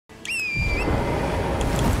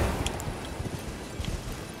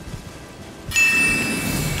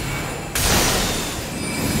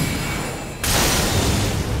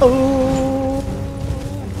Oh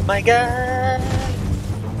my god!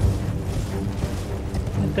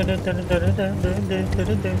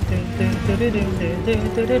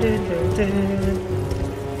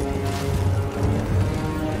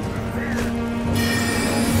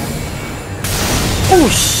 Oh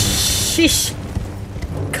sheesh!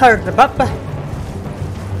 Karbaba!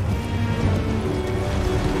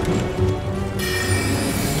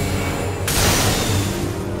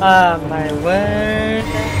 Ah, my word!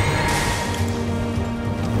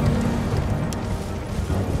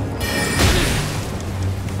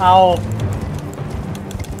 Ow!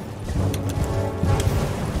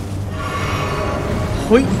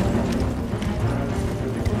 Hui!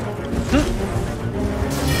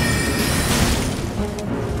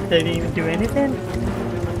 Did he even do anything?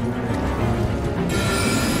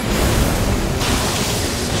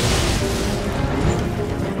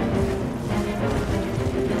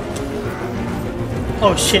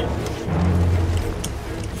 Oh shit!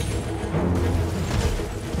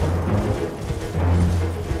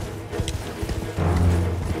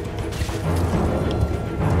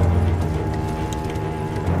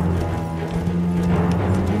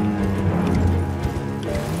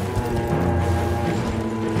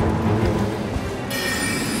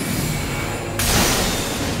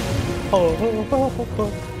 Oh.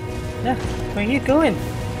 Yeah, where are you going?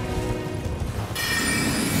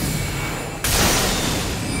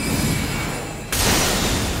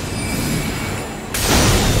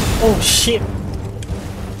 Oh shit!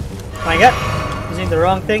 My god, using the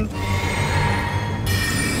wrong thing.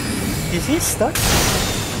 Is he stuck?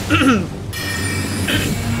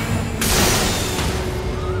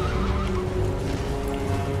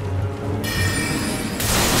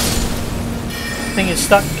 Thing is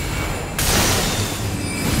stuck.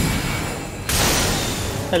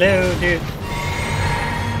 Hello, dude.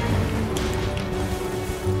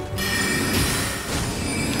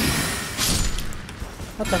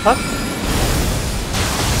 What the fuck?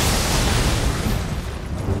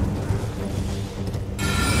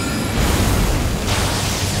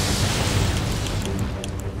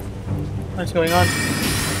 What's going on?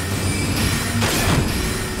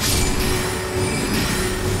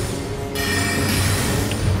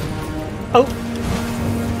 Oh!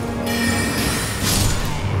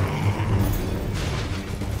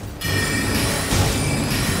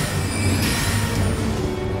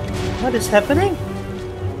 What is happening?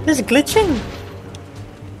 This is glitching!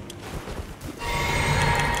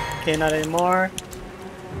 Okay, not anymore.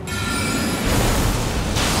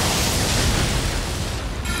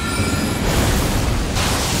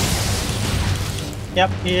 Yep,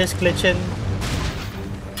 he is glitching.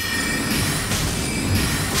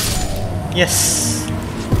 Yes!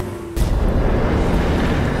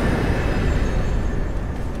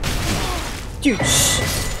 Dude!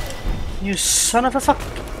 You son of a fuck!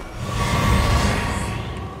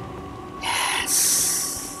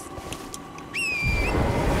 Yes!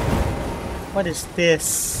 What is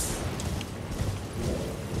this?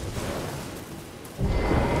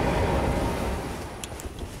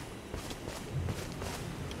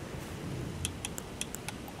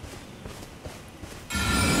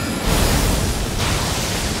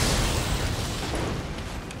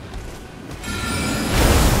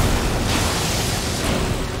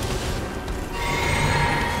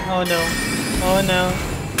 Oh no. Oh no.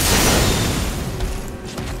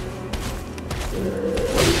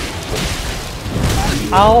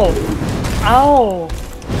 Ow! Ow!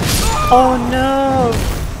 Oh no!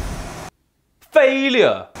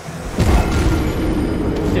 Failure!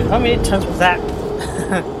 Dude, how many times was that?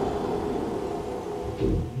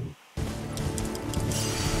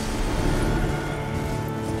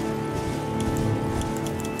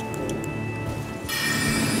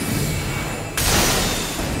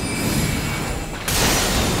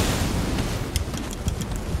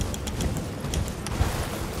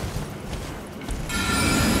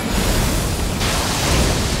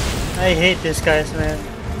 I hate these guys, man.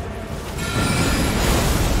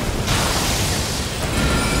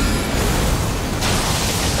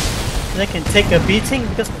 They can take a beating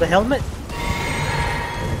because of the helmet.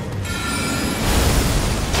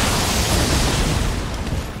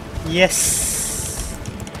 Yes.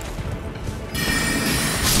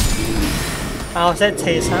 How's that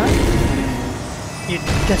taste, huh? You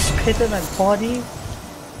desecrated my body?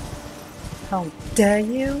 How dare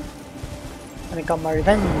you? And I got my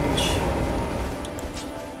revenge.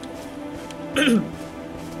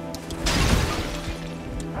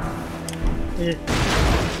 Yeah.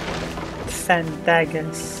 Sand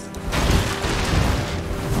daggers.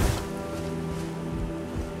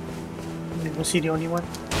 Was he the only one?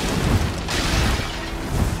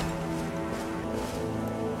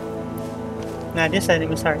 Nah, these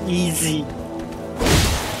enemies are easy.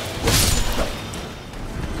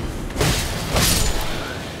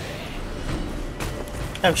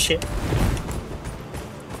 Oh shit.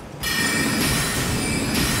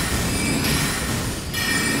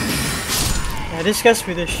 Yeah, this guy's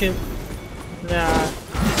with the shield. Nah.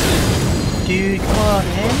 Dude, come on,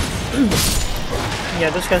 man. Yeah,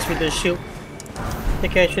 those guys with the shield, they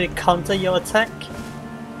can actually counter your attack.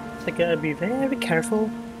 So you gotta be very careful.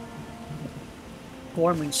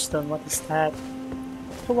 Warming stone, what is that?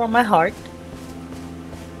 To warm my heart.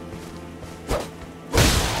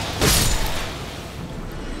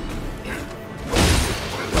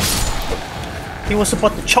 He was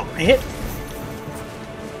about to chop my head.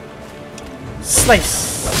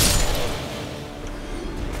 Slice!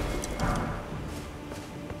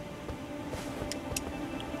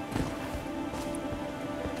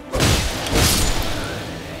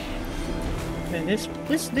 Man,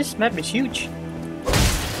 this map is huge.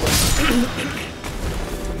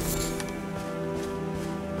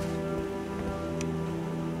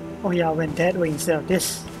 Oh yeah, I went that way instead of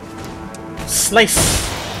this. Slice!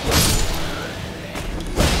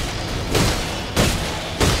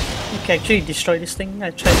 You can actually destroy this thing.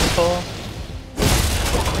 I tried before.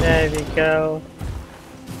 There we go.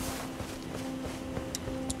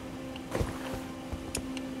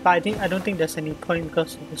 But I don't think there's any point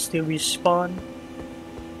because it will still respawn.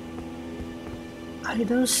 I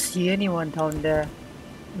don't see anyone down there.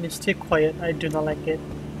 And it's still quiet. I do not like it.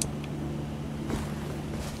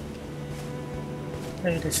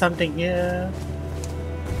 Hey, there's something here.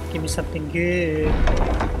 Give me something good.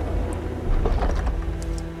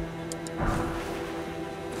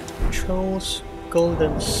 Trolls,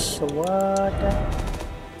 golden sword.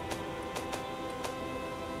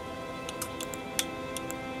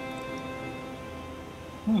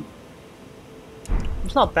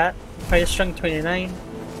 It's not bad. Fire strength 29.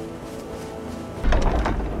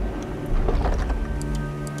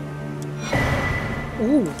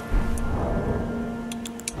 Ooh.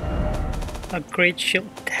 A great shield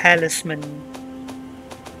talisman.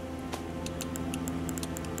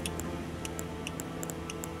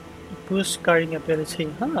 Boost guarding ability.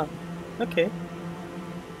 Huh. Okay.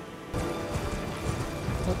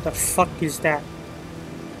 What the fuck is that?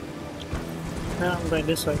 Now I'm going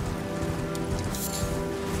this way.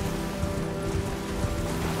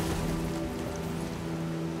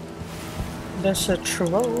 There's a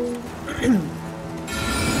troll.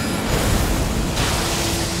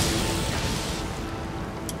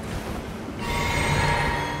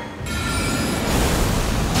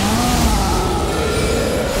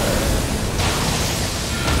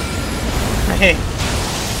 Hey.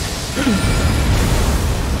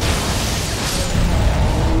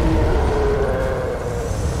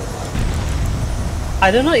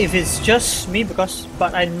 I don't know if it's just me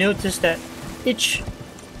but I noticed that each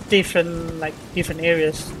different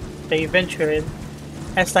areas they venture in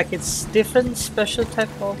has its different special type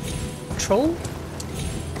of troll,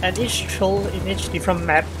 and each troll in each different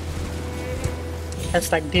map has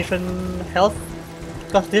different health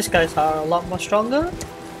because these guys are a lot more stronger.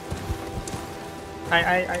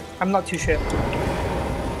 I'm not too sure.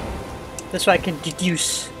 That's why I can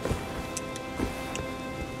deduce.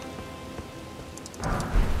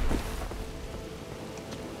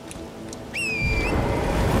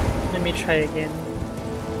 Let me try again.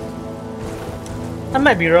 I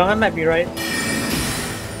might be wrong, I might be right.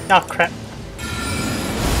 Oh crap.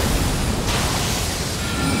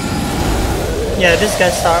 Yeah, these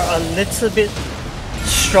guys are a little bit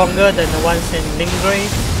stronger than the ones in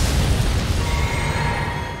Lingrave.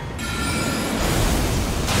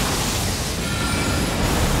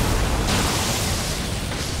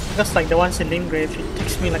 Because the ones in Lingrave, it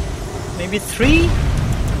takes me maybe three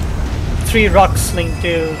rock sling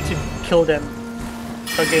to kill them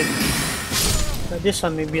again. But this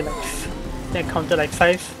one maybe they counter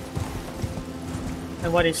 5.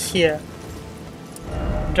 And what is here?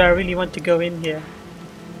 Do I really want to go in here?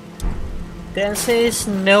 The answer is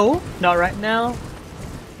no, not right now.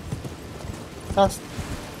 Because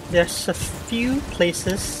there's a few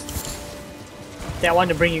places that I want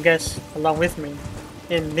to bring you guys along with me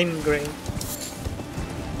in Lingrave.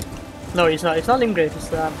 No, it's not Lingrave,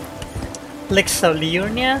 it's Lakes of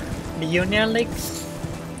Leonia Lakes.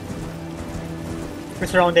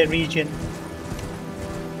 It's around that region.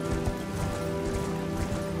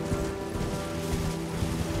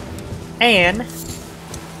 And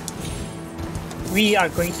we are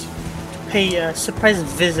going to pay a surprise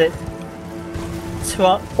visit to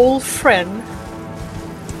our old friend,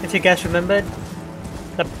 if you guys remember,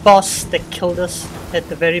 the boss that killed us at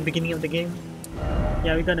the very beginning of the game.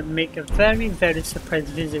 Yeah, we're gonna make a very, very surprise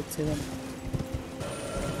visit to him.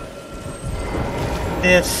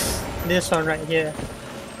 This one right here.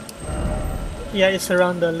 Yeah, it's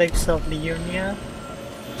around the lakes of Liurnia.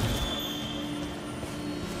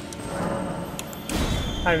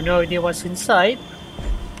 I have no idea what's inside.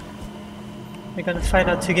 We're gonna find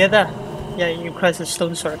out together. Yeah, you press the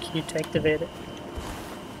stone sword key to activate it.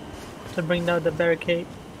 To bring down the barricade.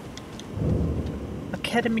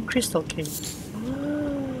 Academy crystal key.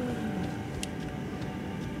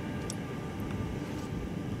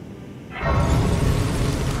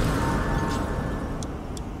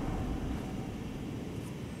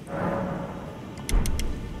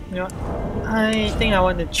 You know what? I think I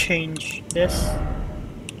want to change this.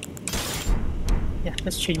 Yeah,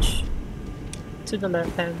 let's change to the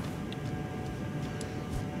left hand.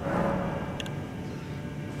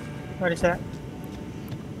 What is that?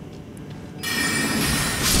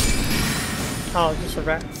 Oh, just a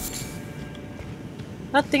rat.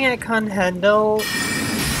 Nothing I can't handle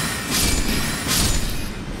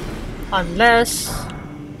unless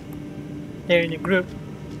they're in a group.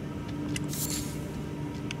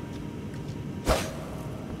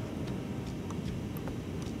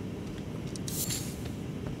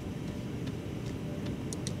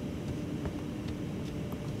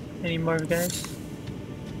 Any more guys?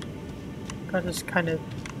 God, it's kind of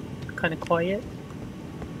quiet.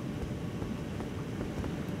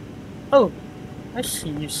 Oh, I see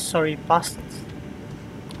you, sorry bastards.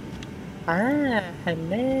 Ah,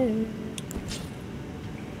 hello.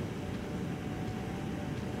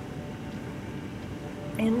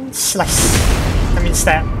 And slice. I mean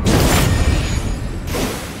stab.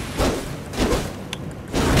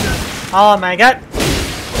 Oh my god.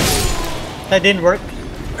 That didn't work.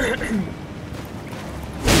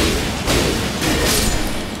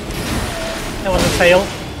 That was a fail.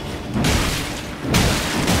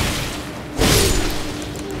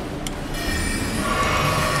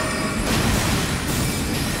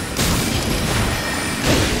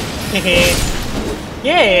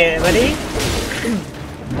 Yeah, buddy.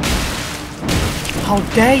 How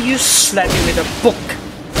dare you slap me with a book?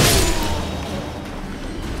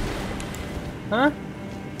 Huh?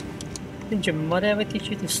 Didn't your mother ever teach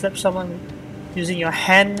you to slap someone using your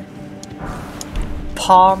hand,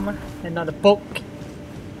 palm, and not a book?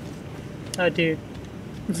 Oh dude,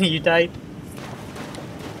 you died.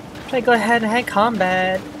 Try go hand-to-hand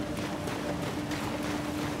combat.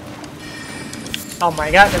 Oh my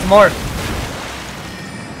god, there's more!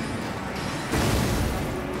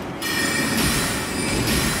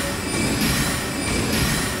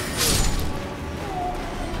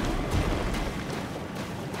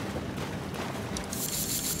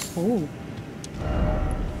 Ooh.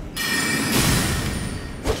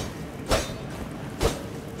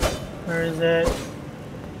 Where is it?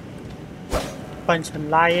 Bunch of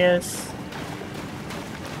liars.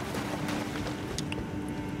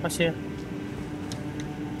 What's here?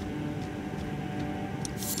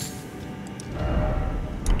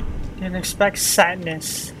 Didn't expect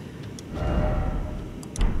sadness.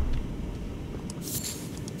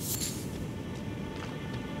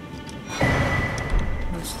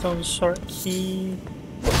 Stone sword key.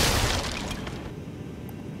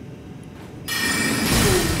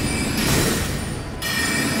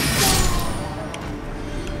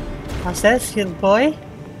 How's that feel, boy?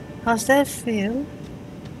 How's that feel?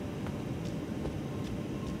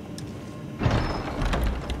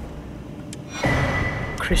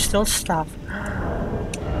 Crystal stuff.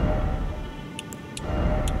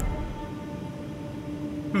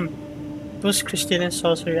 Boost Christian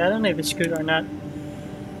sorcery. I don't know if it's good or not.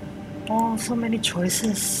 Oh, so many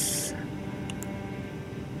choices.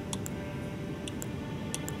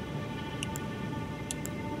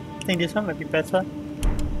 I think this one might be better.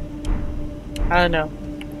 I don't know.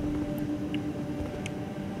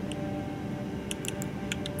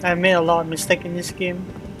 I made a lot of mistakes in this game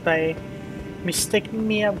by mistaking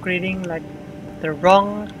me upgrading like the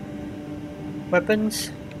wrong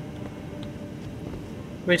weapons.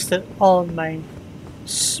 Wasted all my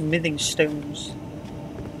smithing stones.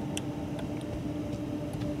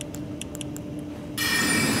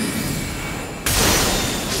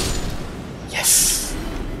 Yes!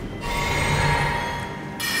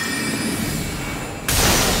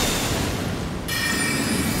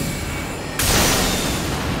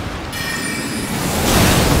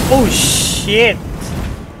 Oh shit!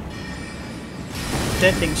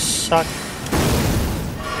 That thing sucked.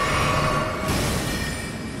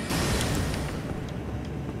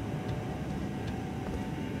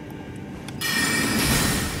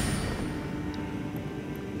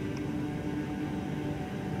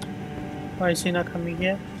 Why is he not coming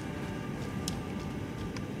here?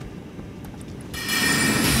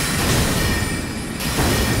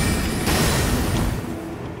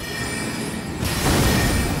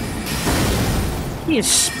 He is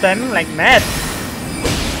spamming like mad.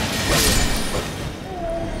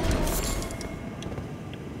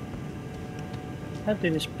 That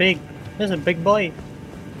dude is big. He's a big boy.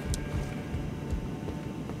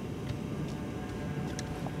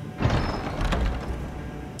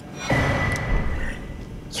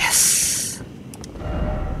 Yes!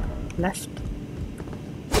 Left.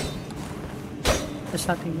 There's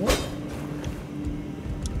nothing more.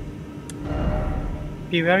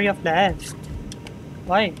 Be wary of left.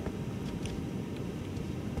 Why?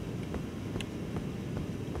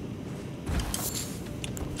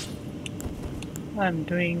 I'm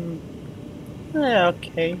doing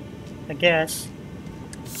okay, I guess.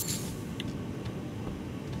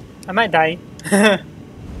 I might die.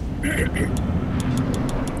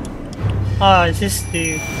 Ah, is this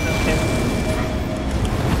the okay?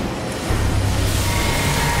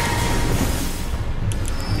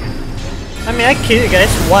 I mean, I killed you guys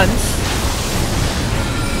once.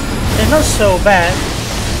 They're not so bad.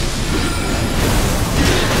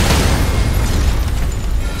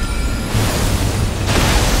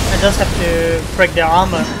 I just have to break their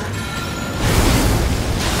armor.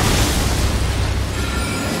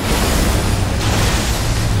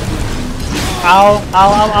 Ow,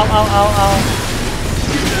 ow, ow, ow, ow, ow, ow.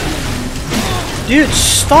 Dude,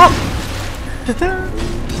 stop!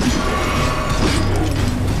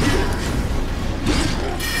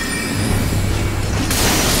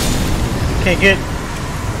 Okay, good.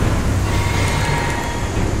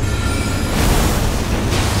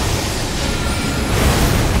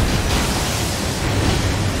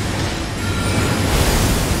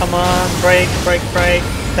 Come on, break, break, break.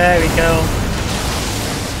 There we go.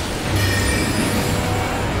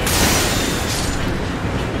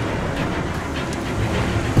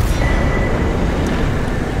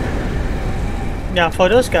 Yeah, for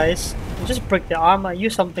those guys, you just break their armor,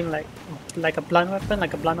 use something like a blunt weapon,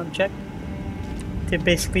 like a blunt object, to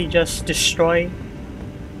basically just destroy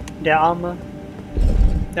their armor.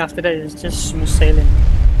 After that, it's just smooth sailing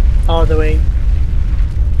all the way.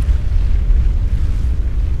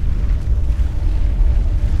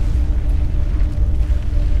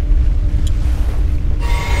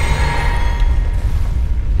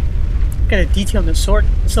 Look at the detail on the sword.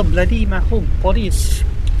 It's so bloody. My whole body is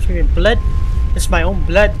filled with blood. It's my own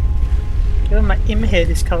blood. Even my head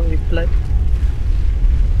is covered with blood.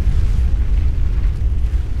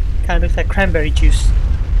 Kinda looks like cranberry juice.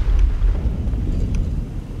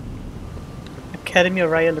 Academy of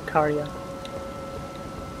Raya Lucaria.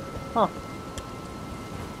 Huh.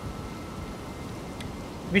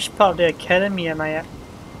 Which part of the academy am I at?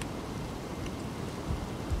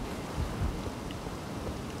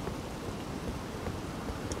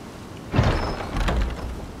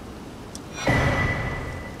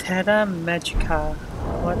 Terra Magica.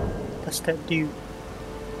 What does that do?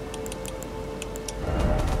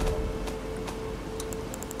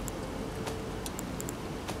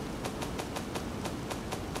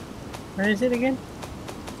 Where is it again?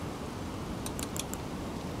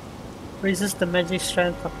 Raises the magic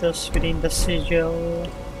strength of those within the sigil.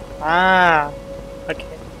 Ah, okay.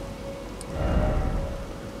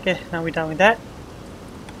 Okay, now we're done with that.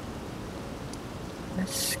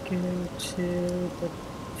 Let's go to the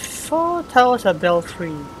 4 towers of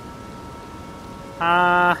Belfry.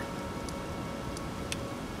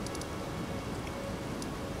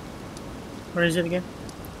 Where is it again?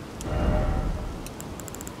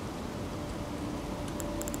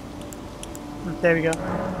 There we go.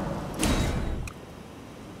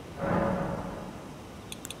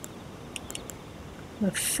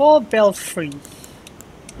 The 4 Belfry.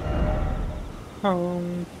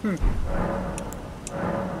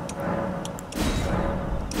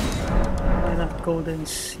 Enough golden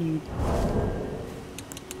seed.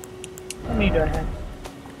 How many do I have?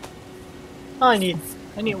 Oh, I need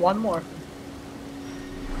one more.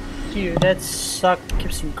 Dude, that suck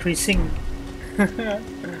keeps increasing.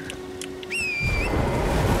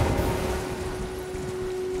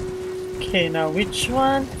 Okay, now which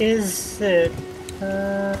one is it?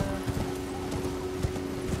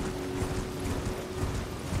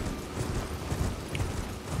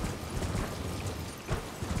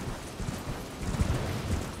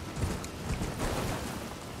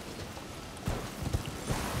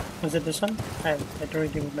 Was it this one? I don't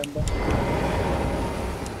really remember.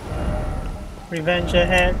 Revenge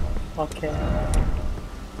ahead. Okay.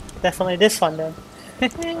 Definitely this one then.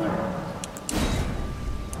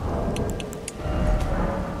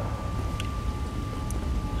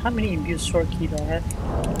 How many imbued sword key do I have?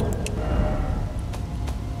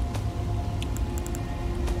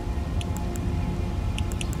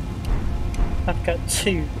 I've got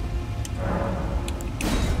 2.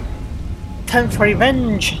 Time for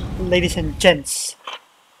revenge, ladies and gents.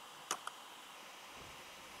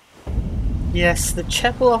 Yes, the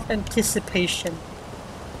Chapel of Anticipation.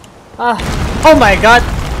 Oh my god!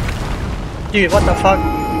 Dude, what the fuck?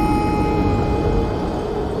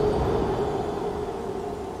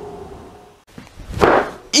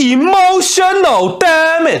 Emotional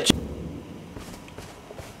damage!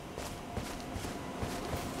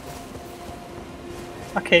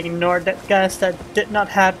 Okay, ignore that, guys. That did not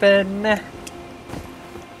happen.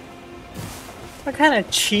 What kind of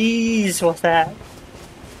cheese was that?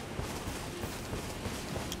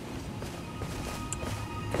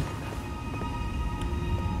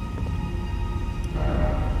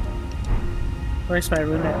 Where's my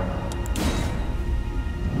rune at?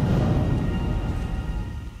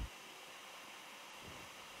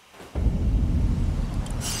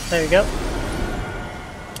 There we go.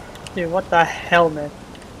 Dude, what the hell, man?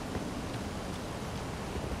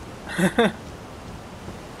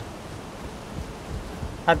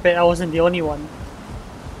 I bet I wasn't the only one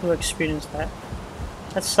who experienced that.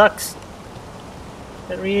 That sucks.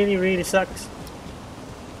 That really, really sucks.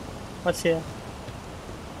 What's here?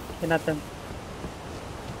 Okay, nothing.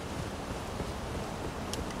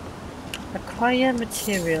 Acquire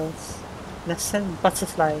materials. Lesson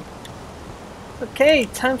butterfly. Okay,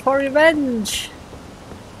 time for revenge!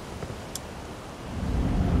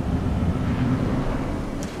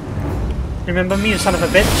 Remember me, you son of a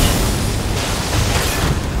bitch?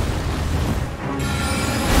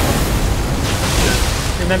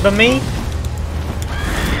 Remember me?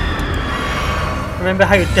 Remember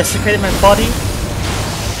how you desecrated my body?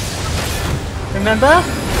 Remember?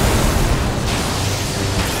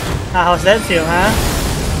 How's that feel, huh?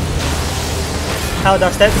 How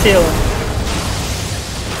does that feel?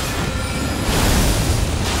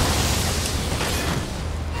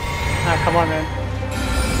 Come on, man.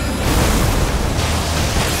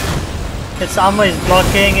 Its armor is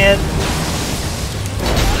blocking it.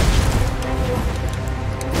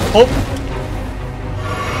 Oh!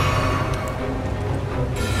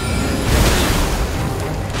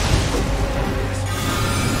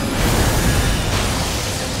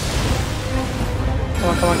 Come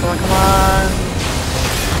on, come on, come on, come on!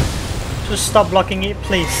 Just stop blocking it,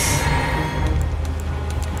 please.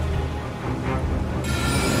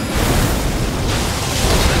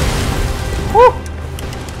 Woo!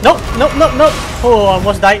 Nope, nope, nope, nope! Oh, I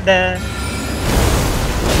almost died there.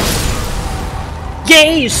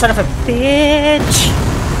 Yay, you son of a bitch!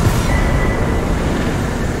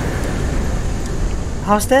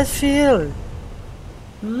 How's that feel?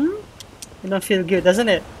 Hmm? You don't feel good, doesn't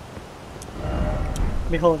it?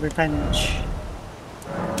 Behold, revenge.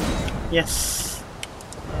 Yes.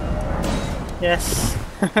 Yes.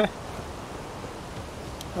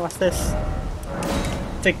 What's this?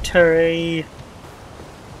 Victory.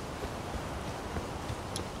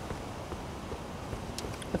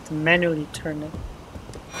 Have to manually turn it.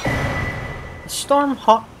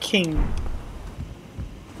 Stormhawk King.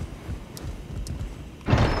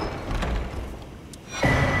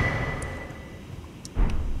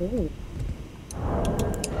 Ooh.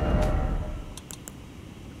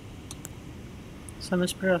 Summon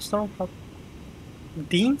Spirit of Stormhawk.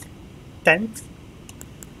 Dean? 10th?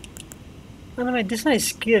 I don't know, this one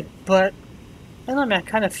is good, but I don't know, I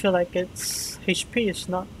kind of feel like its HP is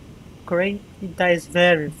not great. It dies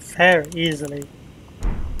very, very easily.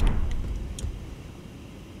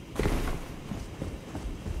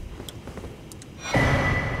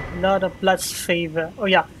 Lord of Blood's Favor. Oh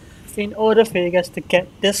yeah, in order for you guys to get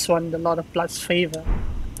this one, the Lord of Blood's Favor.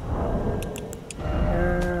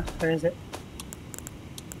 Where is it?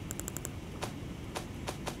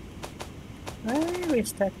 Where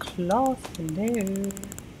is that cloth in there?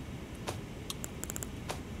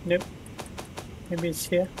 Nope. Maybe it's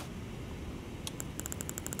here.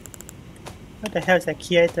 What the hell is that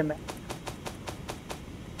key item at?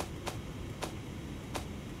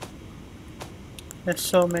 There's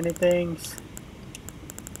so many things.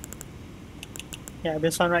 Yeah,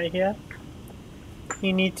 this one right here.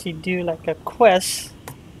 You need to do like a quest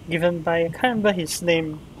given by, I can't remember his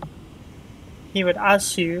name. He would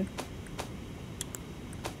ask you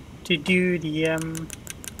to do the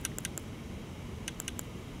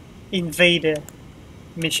invader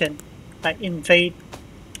mission. Like invade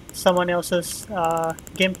someone else's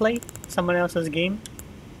gameplay, someone else's game.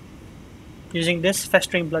 Using this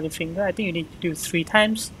festering bloody finger. I think you need to do 3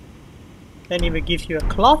 times. Then he will give you a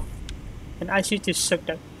cloth and ask you to soak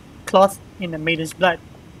that cloth in the maiden's blood,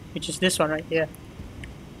 which is this one right here.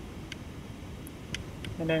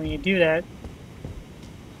 And then when you do that,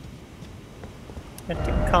 you have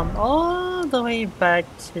to come all the way back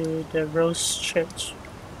to the Rose Church.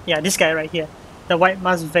 Yeah, this guy right here, the White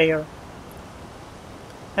Mask Veil.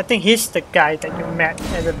 I think he's the guy that you met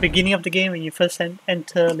at the beginning of the game when you first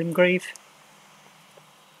enter Limgrave.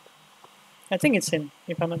 I think it's him,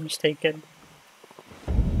 if I'm not mistaken.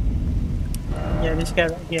 Yeah, this guy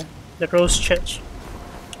right here, the Rose Church.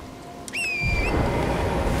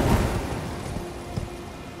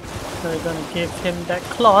 So we're gonna give him that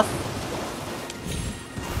cloth.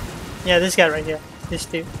 Yeah, this guy right here, this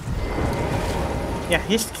dude. Yeah,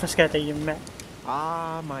 he's the first guy that you met.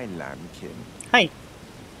 Ah, my lambkin. Hi.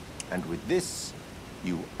 And with this,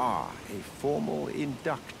 you are a formal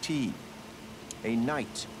inductee. A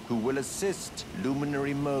knight who will assist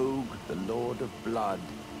Luminary Moog, the Lord of Blood,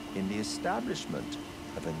 in the establishment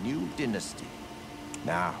of a new dynasty.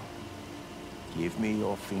 Now, give me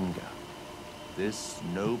your finger. This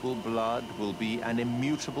noble blood will be an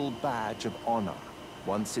immutable badge of honor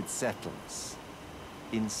once it settles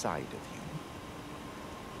inside of you.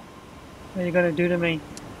 What are you gonna do to me?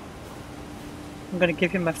 I'm gonna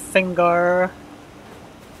give him my finger.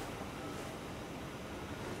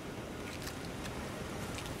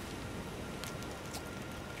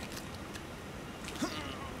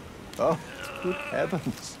 Oh, good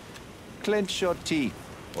heavens. Clench your teeth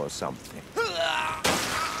or something.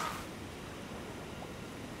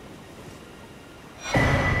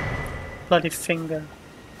 Bloody finger.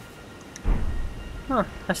 Huh,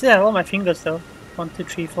 I still have all my fingers though. 1, 2,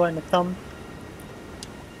 3, 4 and the thumb.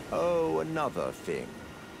 Oh, another thing.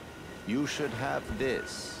 You should have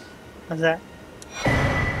this. What's that?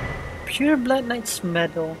 Pure Blood Knight's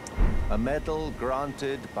Medal. A medal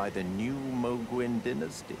granted by the new Mogwin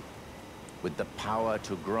dynasty, with the power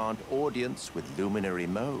to grant audience with Luminary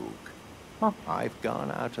Moog. Oh. I've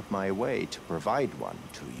gone out of my way to provide one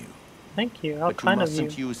to you. Thank you, how But you kind of you.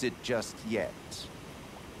 mustn't use it just yet.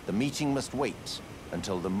 The meeting must wait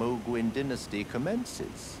until the Mogwin dynasty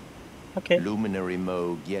commences. Okay. Luminary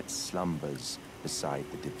Moog yet slumbers beside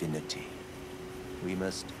the divinity. We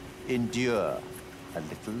must endure a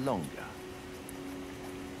little longer.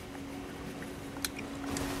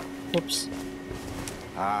 Oops.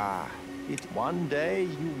 Ah, one day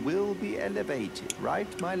you will be elevated,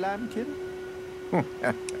 right, my lambkin?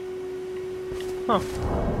 Huh.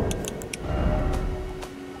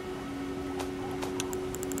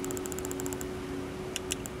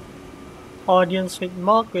 Audience with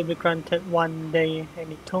Mark will be granted one day, and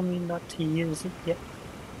he told me not to use it yet.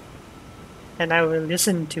 And I will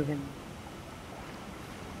listen to him.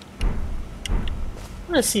 I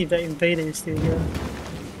want to see if the invader is still here.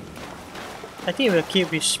 I think it will keep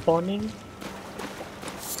respawning.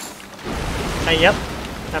 Yep,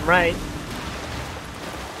 I'm right.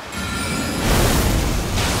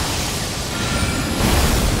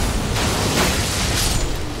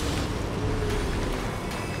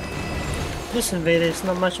 This invader is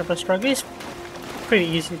not much of a struggle. It's pretty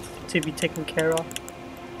easy to be taken care of.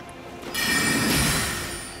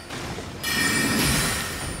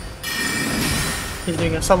 He's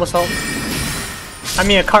doing a somersault. I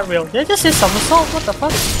mean a cartwheel. Did I just say somersault? What the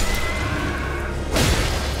fuck?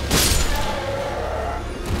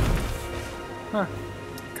 Huh.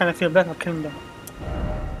 Kinda feel bad for killing them.